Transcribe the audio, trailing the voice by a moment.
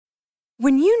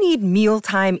When you need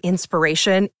mealtime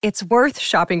inspiration, it's worth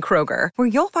shopping Kroger, where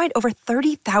you'll find over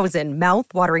 30,000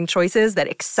 mouth-watering choices that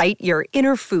excite your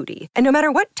inner foodie. And no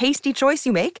matter what tasty choice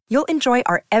you make, you'll enjoy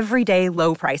our everyday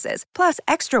low prices, plus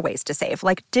extra ways to save,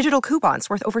 like digital coupons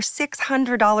worth over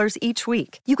 $600 each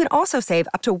week. You can also save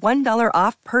up to $1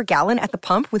 off per gallon at the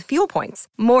pump with fuel points.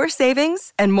 More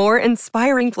savings and more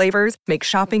inspiring flavors make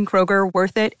shopping Kroger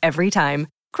worth it every time.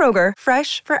 Kroger,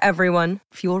 fresh for everyone.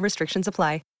 Fuel restrictions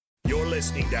apply. You're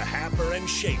listening to Happer and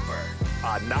Schaefer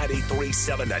on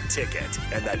 93.7 The Ticket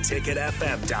and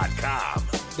theticketfm.com.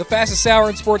 The fastest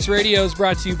hour in sports radio is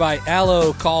brought to you by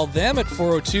Allo. Call them at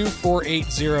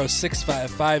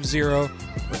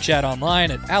 402-480-6550 or chat online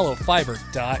at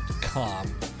allofiber.com.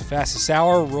 The fastest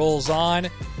hour rolls on.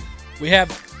 We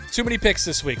have too many picks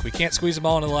this week. We can't squeeze them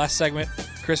all into the last segment.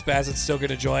 Chris Bazzett's still going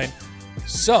to join.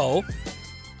 So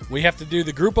we have to do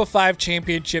the Group of 5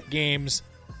 championship games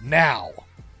now.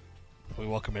 We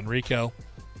welcome Enrico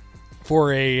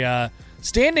for a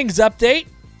standings update.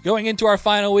 Going into our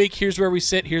final week, here's where we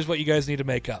sit. Here's what you guys need to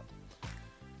make up.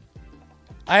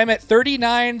 I am at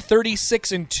 39,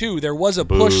 36, and 2. There was a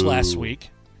push last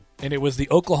week, and it was the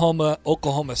Oklahoma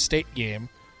State game.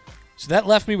 So that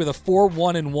left me with a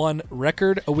 4-1-1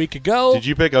 record a week ago. Did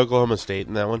you pick Oklahoma State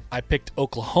in that one? I picked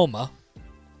Oklahoma.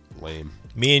 Lame.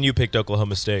 Me and you picked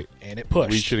Oklahoma State. And it pushed.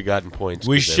 We should have gotten points.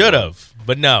 We should have,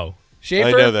 but no. Schaefer,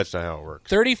 I know that's not how it works.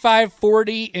 35,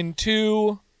 40, and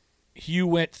 2. Hugh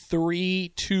went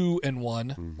 3, 2, and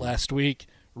 1 last week.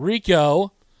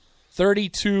 Rico,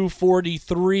 32,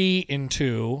 43, and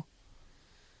 2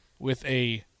 with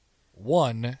a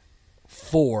 1,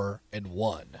 4, and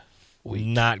 1 week.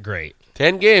 Not great.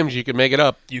 10 games, you can make it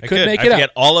up. You could make I it up.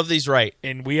 get all of these right.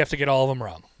 And we have to get all of them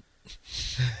wrong.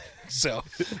 So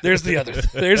there's the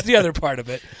other part of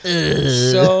it.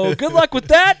 So good luck with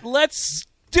that. Let's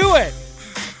do it.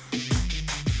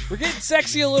 We're getting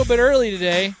sexy a little bit early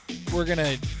today. We're going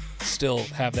to still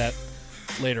have that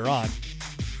later on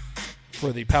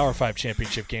for the Power 5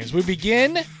 championship games. We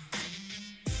begin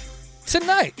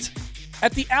tonight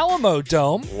at the Alamo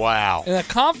Dome. Wow. In the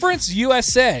Conference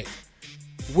USA,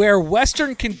 where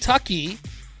Western Kentucky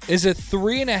is a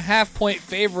 3.5-point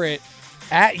favorite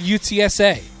at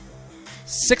UTSA.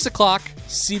 6 o'clock,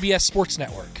 CBS Sports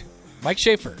Network. Mike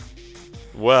Schaefer.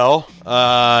 Well,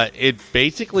 it's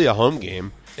basically a home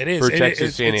game. It is. For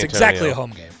Texas San Antonio. It's exactly a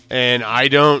home game. And I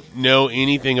don't know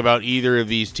anything about either of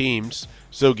these teams,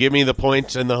 so give me the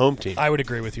points and the home team. I would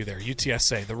agree with you there.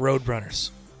 UTSA, the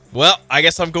Roadrunners. Well, I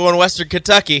guess I'm going Western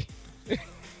Kentucky.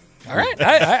 All right.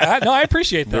 I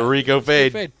appreciate that. The Rico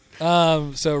fade.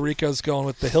 So Rico's going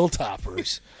with the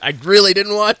Hilltoppers. I really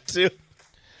didn't want to.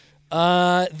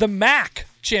 The MAC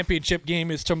championship game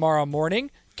is tomorrow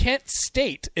morning. Kent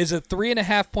State is a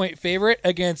 3.5-point favorite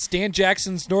against Dan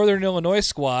Jackson's Northern Illinois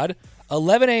squad.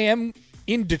 11 a.m.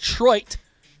 in Detroit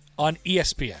on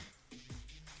ESPN.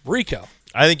 Rico.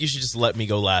 I think you should just let me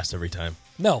go last every time.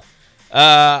 No.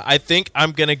 I think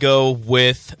I'm going to go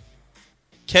with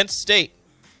Kent State.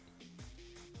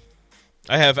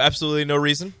 I have absolutely no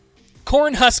reason.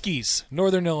 Corn Huskies,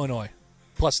 Northern Illinois,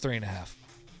 plus 3.5.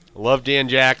 Love Dan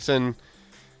Jackson.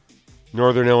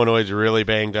 Northern Illinois is really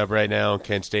banged up right now.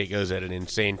 Kent State goes at an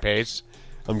insane pace.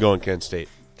 I'm going Kent State.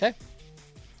 Okay.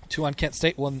 2 on Kent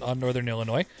State, 1 on Northern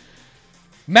Illinois.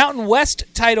 Mountain West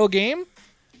title game.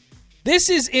 This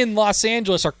is in Los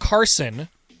Angeles, or Carson.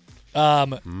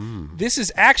 This is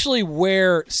actually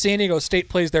where San Diego State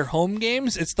plays their home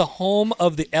games. It's the home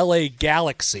of the LA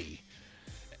Galaxy.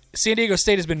 San Diego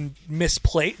State has been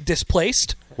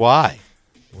displaced. Why?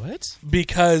 What?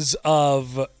 Because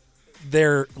of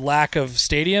their lack of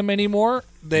stadium anymore.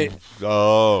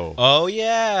 Oh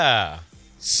yeah.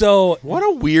 So what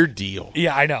a weird deal.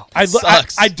 Yeah, I know.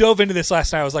 Sucks. I dove into this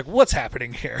last night. I was like, what's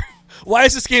happening here? Why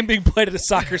is this game being played at a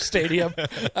soccer stadium?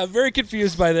 I'm very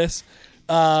confused by this.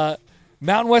 Mountain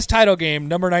West title game,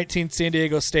 number 19 San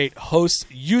Diego State hosts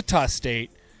Utah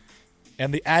State,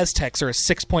 and the Aztecs are a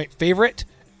 6-point favorite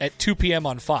at 2 p.m.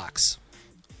 on Fox.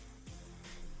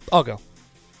 I'll go.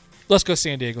 Let's go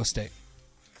San Diego State.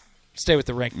 Stay with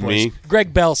the ranked boys. Me?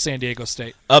 Greg Bell, San Diego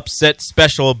State. Upset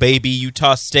special, baby.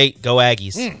 Utah State. Go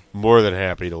Aggies. More than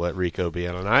happy to let Rico be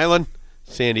on an island.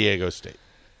 San Diego State.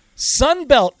 Sun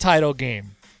Belt title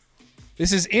game.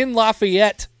 This is in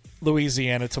Lafayette,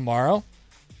 Louisiana tomorrow.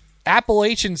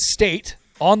 Appalachian State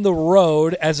on the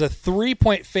road as a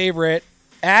 3-point favorite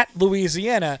at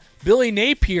Louisiana. Billy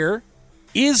Napier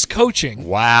is coaching.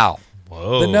 Wow.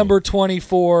 Whoa. The number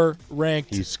 24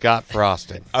 ranked. He's Scott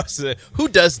Frosting. Who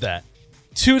does that?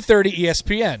 2:30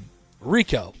 ESPN.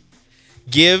 Rico.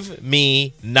 Give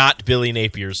me not Billy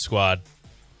Napier's squad.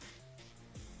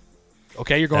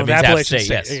 Okay, you're going That with means App Appalachian State,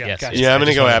 State. yes, There you go. yes, Gotcha. yes. Yeah, I'm I going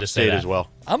to just go wanted App to say State that. as well.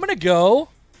 I'm going to go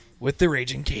with the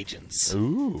Raging Cajuns.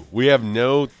 Ooh, we have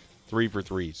no 3 for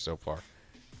 3 so far.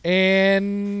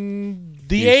 And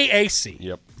the AAC.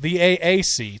 Yep. The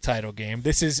AAC title game.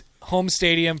 This is home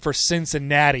stadium for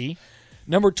Cincinnati.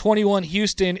 Number 21,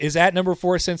 Houston, is at number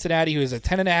 4, Cincinnati, who is a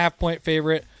 10.5-point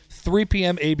favorite. 3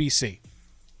 p.m. ABC.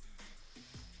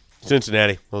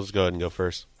 Cincinnati. Let's go ahead and go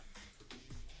first.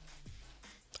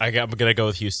 I'm going to go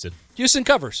with Houston. Houston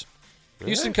covers.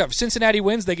 Houston covers. Cincinnati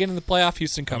wins. They get in the playoff.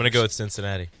 Houston I'm covers. going to go with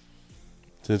Cincinnati.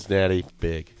 Cincinnati,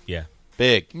 big. Yeah.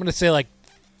 Big. I'm going to say like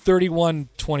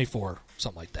 31-24,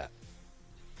 something like that.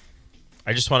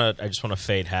 I just want to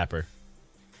fade Happer.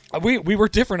 We were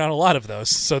different on a lot of those,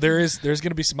 so there's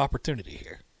going to be some opportunity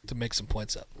here to make some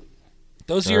points up.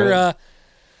 Those are your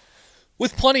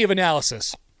with plenty of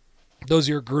analysis. Those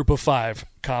are your Group of 5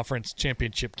 conference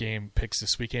championship game picks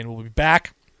this weekend. We'll be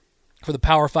back for the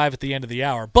Power 5 at the end of the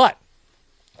hour. But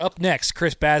up next,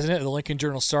 Chris Bazinet of the Lincoln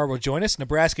Journal-Star will join us.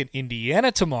 Nebraska and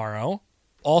Indiana tomorrow.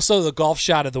 Also, the golf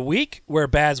shot of the week, where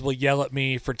Baz will yell at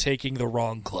me for taking the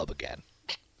wrong club again.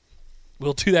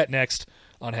 We'll do that next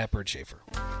on Happer and Schaefer.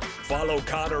 Follow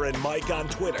Connor and Mike on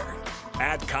Twitter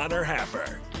at Connor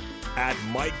Happer, at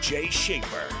Mike J.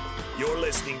 Schaefer. You're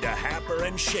listening to Happer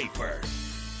and Schaefer.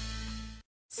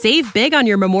 Save big on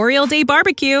your Memorial Day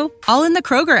barbecue, all in the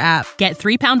Kroger app. Get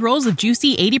 3-pound rolls of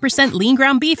juicy 80% lean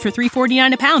ground beef for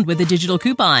 $3.49 a pound with a digital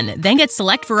coupon. Then get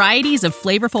select varieties of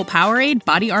flavorful Powerade,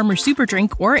 Body Armor Super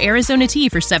Drink, or Arizona tea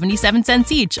for 77 cents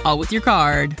each, all with your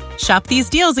card. Shop these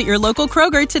deals at your local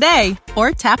Kroger today,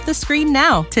 or tap the screen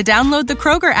now to download the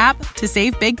Kroger app to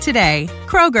save big today.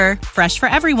 Kroger, fresh for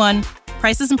everyone.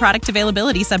 Prices and product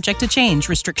availability subject to change.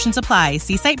 Restrictions apply.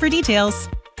 See site for details.